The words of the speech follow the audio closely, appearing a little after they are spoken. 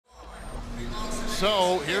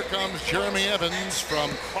So here comes Jeremy Evans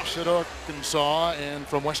from CrossFit Arkansas and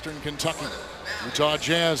from Western Kentucky, Utah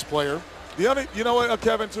Jazz player. The only, you know what,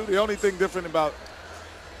 Kevin, too, the only thing different about,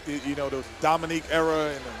 you know, the Dominique era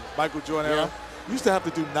and the Michael Jordan era, you used to have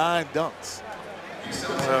to do 9 dunks.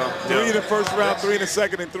 3 in the first round, 3 in the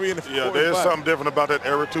second, and 3 in the fourth. Yeah, there's something different about that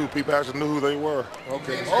era, too. People actually knew who they were.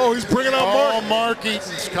 Okay. Oh, he's bringing out Mark. Oh, Mark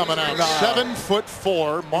Eaton's coming out.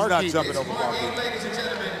 7'4". Mark not Eaton. jumping over Mark Eaton.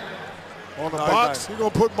 On the box. He's going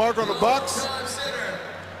to put Mark on the box.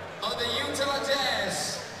 Of the Utah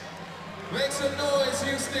Jazz. Make some noise,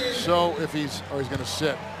 Houston. So if he's going to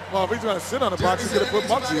sit. Well, if he's going to sit on the box, he's going to put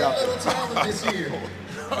Muggsy out there.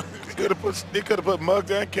 He could have put Muggs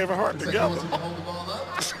and Kevin Hart together.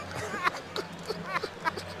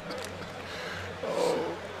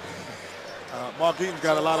 Mark Eaton's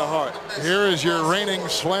got a lot of heart. Here is your reigning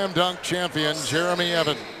slam dunk champion, Jeremy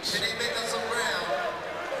Evans.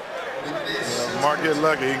 Mark get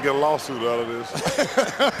lucky, he can get a lawsuit out of this.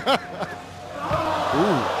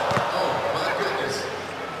 Ooh.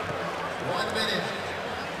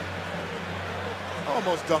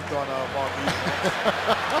 Almost dunked on Mark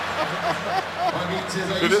Eaton.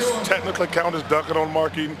 Did this technically count as dunking on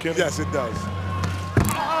Mark Eaton, Kenny? Yes, it does.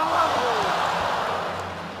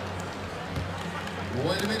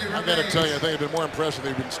 I got to tell you, I think it'd been more impressive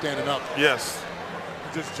if he'd been standing up. Yes.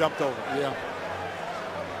 He just jumped over. Yeah.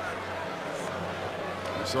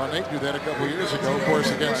 We saw Nate do that a couple years ago, of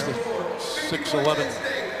course, against the 6'11"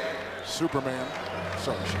 Superman.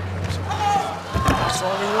 Sorry. It's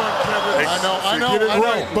only one, Kevin. I know. Get it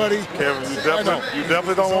right, buddy. Kevin, you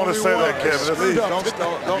definitely don't want to say that, Kevin.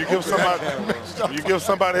 Don't you give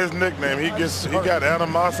somebody his nickname, he got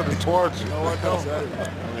animosity towards you. No, I don't.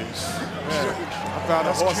 I found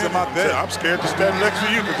a horse in my bed. I'm scared to stand next to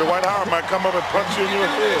you because the White House might come up and punch you in your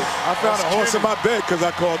head. I found a horse in my bed because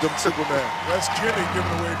I called him Superman. That's Kenny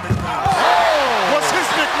giving away nicknames. Oh! What's his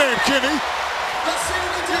nickname, Kenny?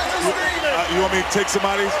 You want me to take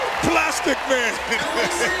somebody's? Plastic Man.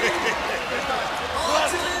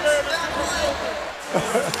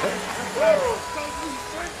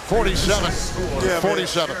 47. Yeah,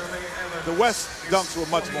 47. The West dunks were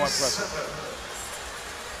much more impressive.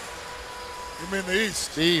 You mean the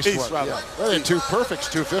East? The East was, rather. yeah. They had 2 perfects,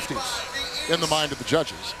 250s in the mind of the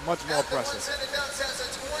judges. Much more impressive.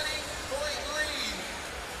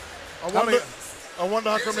 I wonder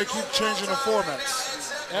how come they keep changing the formats.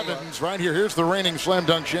 Evans right here. Here's the reigning slam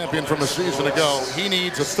dunk champion from a season ago. He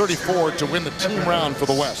needs a 34 to win the team round for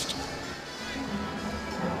the West.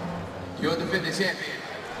 You're the defending champion.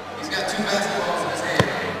 He's got 2 basketballs in his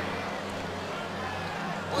hand.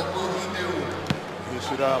 What will he do?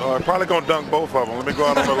 Probably going to dunk both of them. Let me go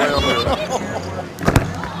out on the limb here.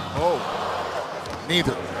 Oh,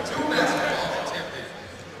 neither.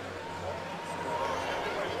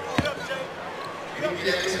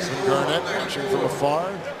 Garnett watching from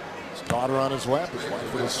afar. His daughter on his lap, his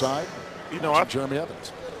wife at his side. Jeremy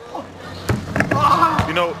Evans.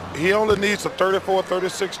 He only needs a 34,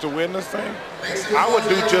 36 to win this thing. I would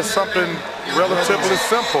do just something relatively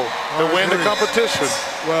simple to win the competition.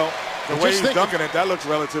 Well, the way he's dunking it, that looks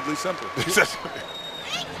relatively simple. If he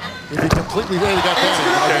completely got that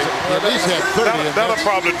in, at least had 30. That'll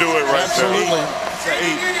probably do it right Absolutely. there.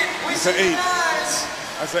 It's an 8.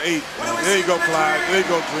 That's an 8. There you go, Clyde. There you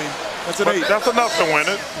go, Green. That's an 8. That's enough to win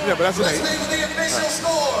it. Yeah, but that's an 8.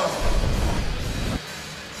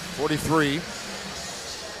 43.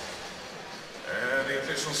 And the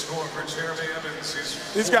official score for Jeremy Evans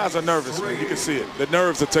is These guys are nervous, man. You can see it. The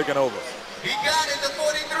nerves are taking over. He got it, the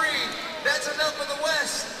 43. That's enough for the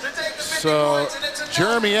West to take the 50 So points, and it's enough.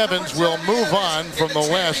 Jeremy Evans will move on from the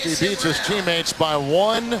West. He beats his teammates by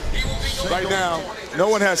 1. Right now, no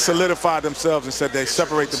one has solidified themselves and said they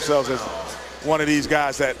separate themselves as one of these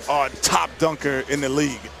guys that are top dunker in the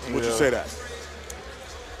league. Would you say that?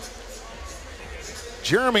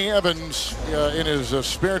 Jeremy Evans, in his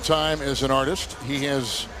spare time, is an artist. He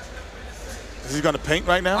has. Is he going to paint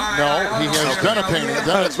right now? No, he has done a painting.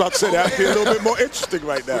 I was about to say that would be a little bit more interesting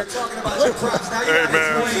right now. Hey,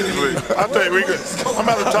 man, I tell you, I'm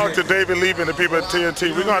about to talk to David Levy and the people at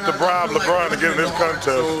TNT. We're going to have to bribe LeBron to get in this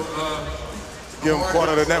contest. Give him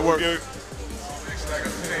corner of the network.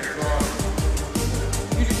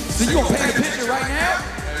 So you gonna paint a picture right now?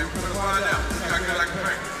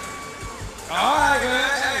 All right, man.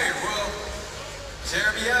 Hey, well,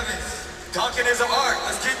 Jeremy Evans, dunking is an art.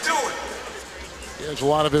 Let's get to it. He has a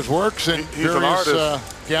lot of his works in various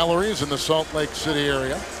galleries in the Salt Lake City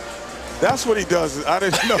area. That's what he does. I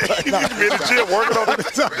didn't know that. He needs to be in the gym working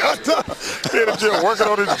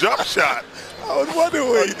on his jump shot. was wondering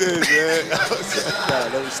what he did, man.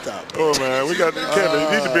 Nah, let me stop. Oh man, we got Kevin. You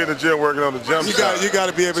need to be in the gym working on the jump shot. You got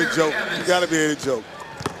to be able to joke. You got to be able to joke.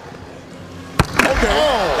 Okay.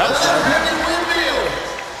 That was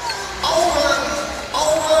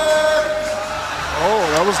Oh,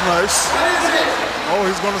 that was nice. Oh,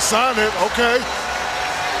 he's going to sign it. Okay.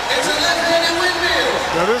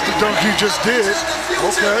 That is the dunk he just did.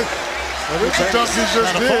 Okay. That is the dunk he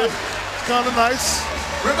just did. Kind of nice.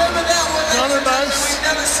 Remember that one, Kind of nice. we've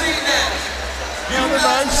never seen that. Kind of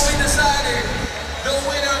nice. We decided the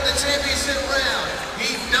winner of the championship round.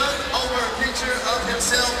 He dunked over a picture of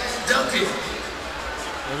himself dunking.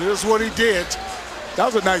 That is what he did. That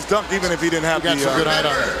was a nice dunk, even if he didn't have Got some good eye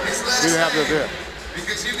on it. His He didn't have last it there. name,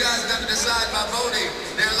 because you guys got to decide by voting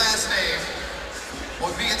their last name. Or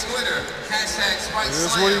via Twitter, hashtag Sprite That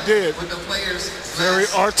is Slam what he did. with the players' Very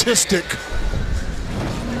last artistic.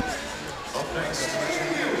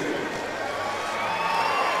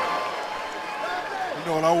 You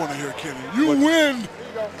know what I want to hear, Kenny? You win.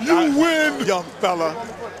 You win. Young fella.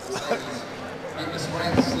 Get the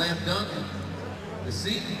Sprite Slam dunk. The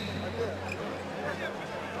seat.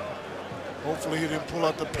 Hopefully he didn't pull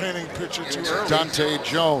out the painting picture too early. Dante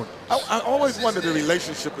Jones. I always wondered the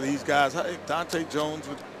relationship of these guys. Dante Jones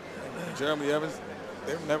with Jeremy Evans,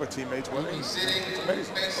 they were never teammates, were they? It's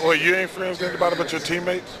amazing. Oh, you ain't friends with anybody but your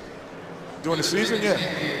teammates? During the season, yeah.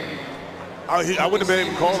 I wouldn't have been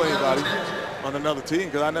able to call anybody on another team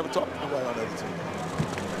because I never talked to nobody on another team.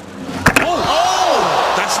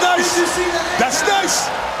 Oh! That's nice! That's nice!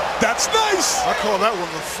 That's nice! I call that one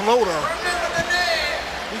the floater.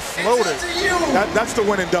 He floated. That's the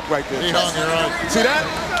winning dunk right there. He hung, you're right. See,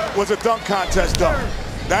 that was a dunk contest dunk.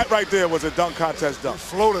 That right there was a dunk contest dunk.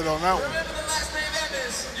 Floated on that one. Remember the last name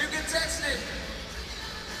Evans. You can text it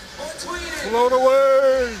or tweet it. Float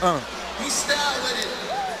away. He's styled with it.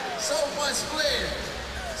 So much flair.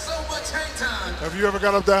 So much hang time. Have you ever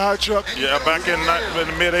got up that high, Chuck? Yeah, back in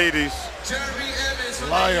the mid-'80s. Jeremy Evans from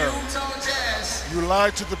Liar. the Utah Jazz. You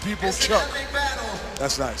lied to the people, It's an Chuck. epic battle.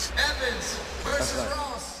 That's nice. Evans versus nice.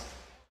 Ross.